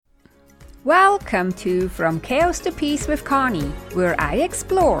Welcome to From Chaos to Peace with Connie, where I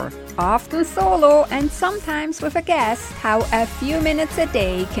explore, often solo and sometimes with a guest, how a few minutes a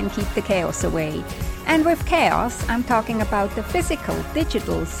day can keep the chaos away. And with chaos, I'm talking about the physical,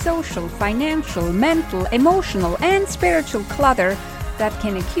 digital, social, financial, mental, emotional, and spiritual clutter that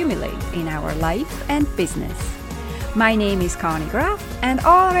can accumulate in our life and business. My name is Connie Graf, and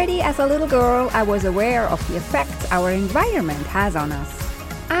already as a little girl, I was aware of the effects our environment has on us.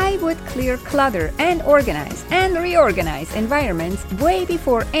 I would clear clutter and organize and reorganize environments way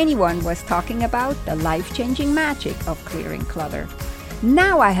before anyone was talking about the life-changing magic of clearing clutter.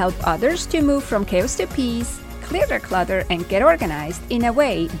 Now I help others to move from chaos to peace, clear their clutter, and get organized in a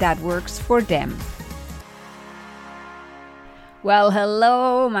way that works for them. Well,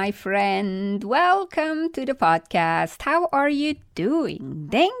 hello, my friend. Welcome to the podcast. How are you doing?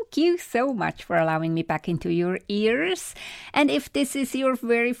 Thank you so much for allowing me back into your ears. And if this is your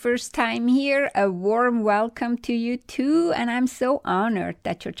very first time here, a warm welcome to you too. And I'm so honored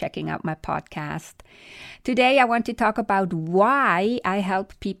that you're checking out my podcast. Today, I want to talk about why I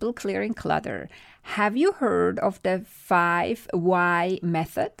help people clearing clutter. Have you heard of the 5 Why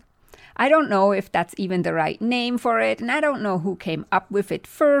method? I don't know if that's even the right name for it, and I don't know who came up with it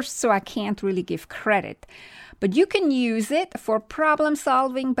first, so I can't really give credit. But you can use it for problem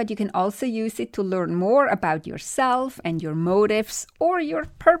solving, but you can also use it to learn more about yourself and your motives or your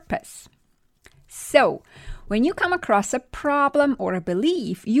purpose. So, when you come across a problem or a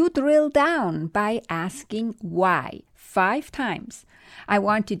belief, you drill down by asking why 5 times. I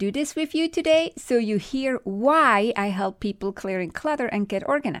want to do this with you today so you hear why I help people clearing clutter and get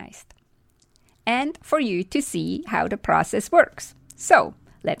organized, and for you to see how the process works. So,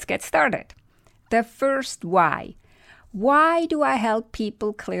 let's get started. The first why. Why do I help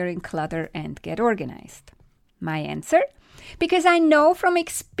people clearing clutter and get organized? My answer? Because I know from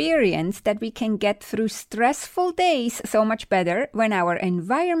experience that we can get through stressful days so much better when our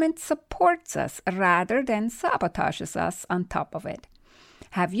environment supports us rather than sabotages us on top of it.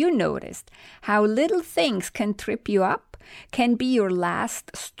 Have you noticed how little things can trip you up, can be your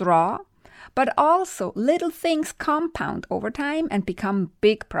last straw? But also, little things compound over time and become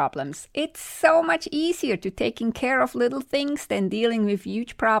big problems. It's so much easier to taking care of little things than dealing with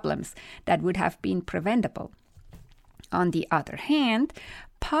huge problems that would have been preventable. On the other hand,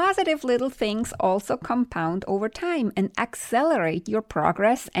 positive little things also compound over time and accelerate your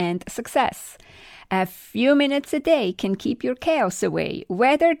progress and success. A few minutes a day can keep your chaos away,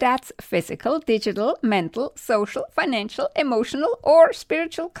 whether that's physical, digital, mental, social, financial, emotional, or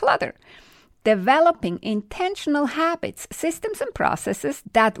spiritual clutter. Developing intentional habits, systems, and processes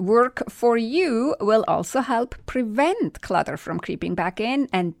that work for you will also help prevent clutter from creeping back in,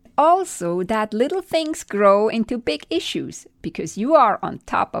 and also that little things grow into big issues because you are on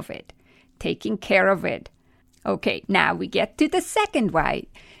top of it, taking care of it. Okay, now we get to the second why.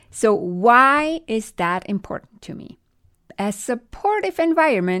 So why is that important to me? A supportive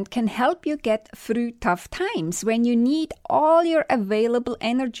environment can help you get through tough times when you need all your available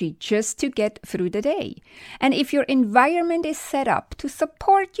energy just to get through the day. And if your environment is set up to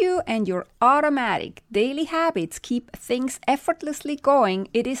support you and your automatic daily habits keep things effortlessly going,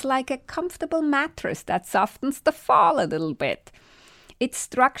 it is like a comfortable mattress that softens the fall a little bit. It's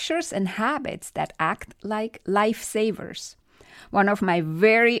structures and habits that act like lifesavers. One of my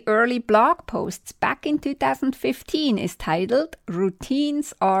very early blog posts back in 2015 is titled,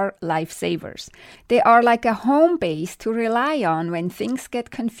 Routines Are Lifesavers. They are like a home base to rely on when things get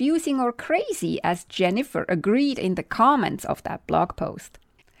confusing or crazy, as Jennifer agreed in the comments of that blog post.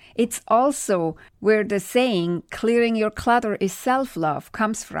 It's also where the saying, clearing your clutter is self-love,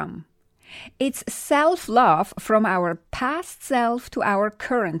 comes from. It's self-love from our past self to our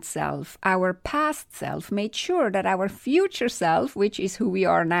current self. Our past self made sure that our future self, which is who we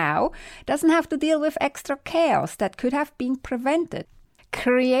are now, doesn't have to deal with extra chaos that could have been prevented.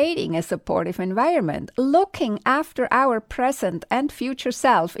 Creating a supportive environment, looking after our present and future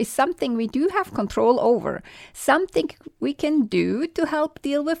self is something we do have control over, something we can do to help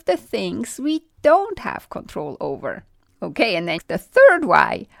deal with the things we don't have control over. Okay, and then the third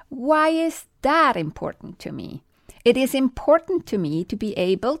why. Why is that important to me? It is important to me to be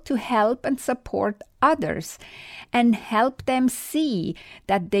able to help and support others and help them see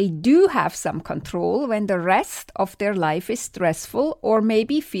that they do have some control when the rest of their life is stressful or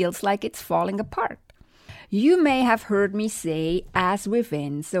maybe feels like it's falling apart. You may have heard me say, as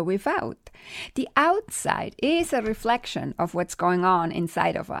within, so without. The outside is a reflection of what's going on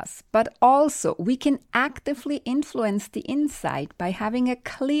inside of us, but also we can actively influence the inside by having a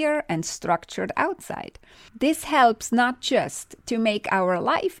clear and structured outside. This helps not just to make our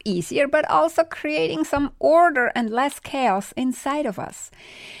life easier, but also creating some order and less chaos inside of us.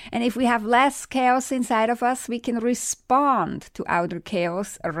 And if we have less chaos inside of us, we can respond to outer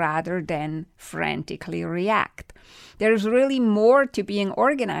chaos rather than frantically react. There's really more to being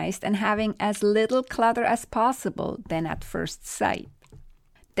organized and having as little clutter as possible than at first sight.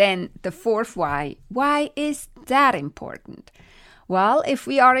 Then the fourth why. Why is that important? Well, if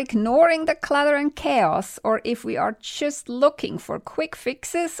we are ignoring the clutter and chaos, or if we are just looking for quick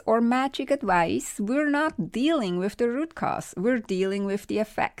fixes or magic advice, we're not dealing with the root cause. We're dealing with the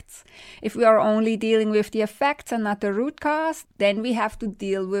effects. If we are only dealing with the effects and not the root cause, then we have to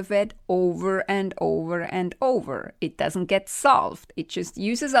deal with it over and over and over. It doesn't get solved. It just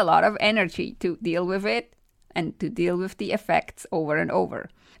uses a lot of energy to deal with it and to deal with the effects over and over.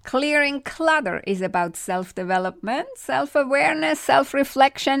 Clearing clutter is about self-development, self-awareness,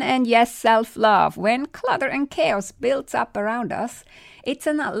 self-reflection, and yes, self-love. When clutter and chaos builds up around us, it's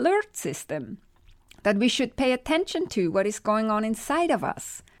an alert system that we should pay attention to what is going on inside of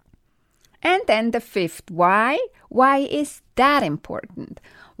us. And then the fifth why. Why is that important?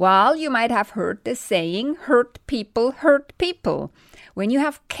 Well, you might have heard the saying, hurt people hurt people. When you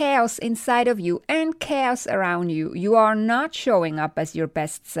have chaos inside of you and chaos around you, you are not showing up as your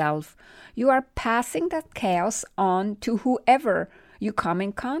best self. You are passing that chaos on to whoever you come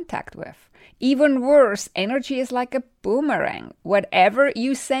in contact with. Even worse, energy is like a boomerang. Whatever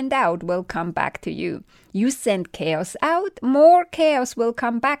you send out will come back to you. You send chaos out, more chaos will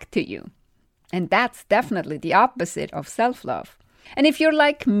come back to you. And that's definitely the opposite of self-love. And if you're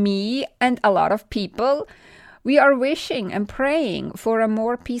like me and a lot of people, we are wishing and praying for a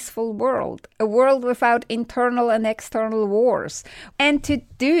more peaceful world, a world without internal and external wars. And to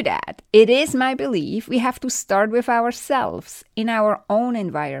do that, it is my belief we have to start with ourselves, in our own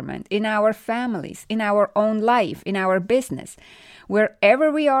environment, in our families, in our own life, in our business,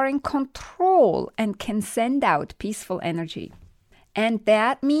 wherever we are in control and can send out peaceful energy. And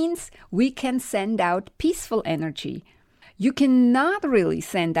that means we can send out peaceful energy. You cannot really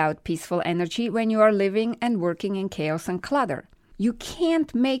send out peaceful energy when you are living and working in chaos and clutter. You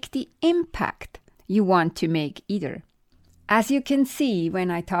can't make the impact you want to make either. As you can see,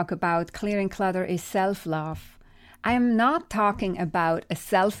 when I talk about clearing clutter is self-love, I am not talking about a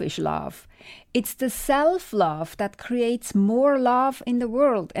selfish love. It's the self-love that creates more love in the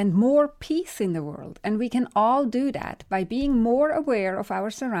world and more peace in the world. And we can all do that by being more aware of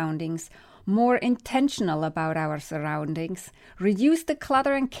our surroundings, more intentional about our surroundings, reduce the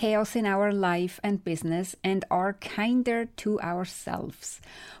clutter and chaos in our life and business, and are kinder to ourselves.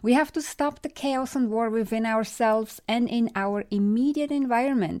 We have to stop the chaos and war within ourselves and in our immediate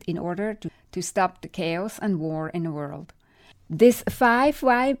environment in order to stop the chaos and war in the world. This 5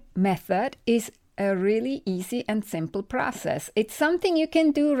 why method is a really easy and simple process. It's something you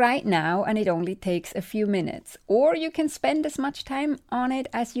can do right now, and it only takes a few minutes. Or you can spend as much time on it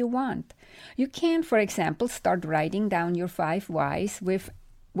as you want. You can, for example, start writing down your 5 whys with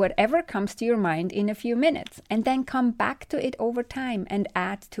whatever comes to your mind in a few minutes, and then come back to it over time and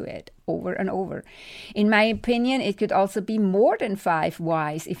add to it over and over. In my opinion, it could also be more than 5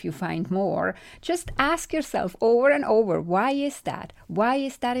 whys if you find more. Just ask yourself over and over, why is that? Why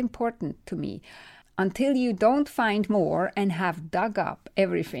is that important to me? Until you don't find more and have dug up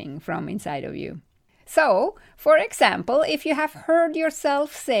everything from inside of you. So, for example, if you have heard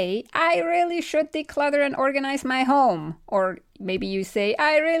yourself say, I really should declutter and organize my home, or maybe you say,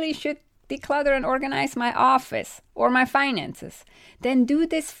 I really should declutter and organize my office or my finances, then do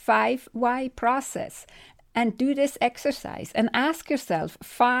this 5 why process and do this exercise and ask yourself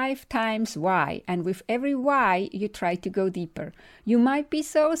 5 times why. And with every why, you try to go deeper. You might be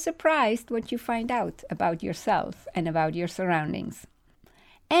so surprised what you find out about yourself and about your surroundings.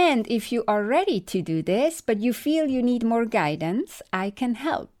 And if you are ready to do this, but you feel you need more guidance, I can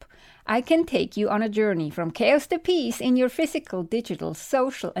help. I can take you on a journey from chaos to peace in your physical, digital,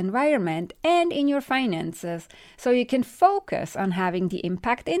 social environment and in your finances, so you can focus on having the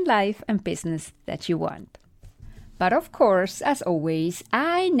impact in life and business that you want. But of course, as always,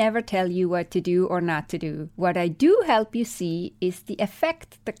 I never tell you what to do or not to do. What I do help you see is the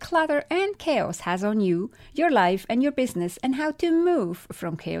effect the clutter and chaos has on you, your life and your business, and how to move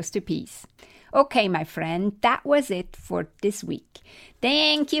from chaos to peace. Okay, my friend, that was it for this week.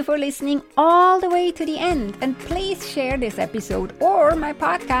 Thank you for listening all the way to the end. And please share this episode or my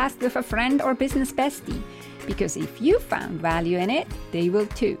podcast with a friend or business bestie, because if you found value in it, they will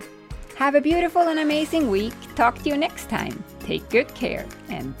too. Have a beautiful and amazing week. Talk to you next time. Take good care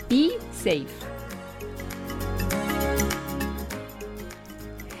and be safe.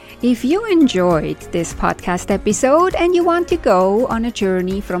 If you enjoyed this podcast episode and you want to go on a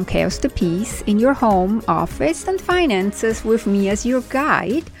journey from chaos to peace in your home, office, and finances with me as your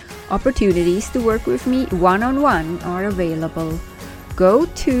guide, opportunities to work with me one-on-one are available. Go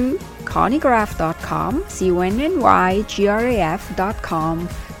to ConnieGraf.com, ConnyGraf.com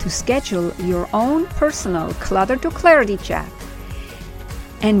to schedule your own personal Clutter to Clarity chat.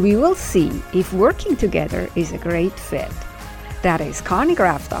 And we will see if working together is a great fit. That is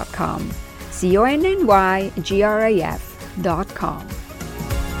ConnieGraf.com, ConnyGraf.com.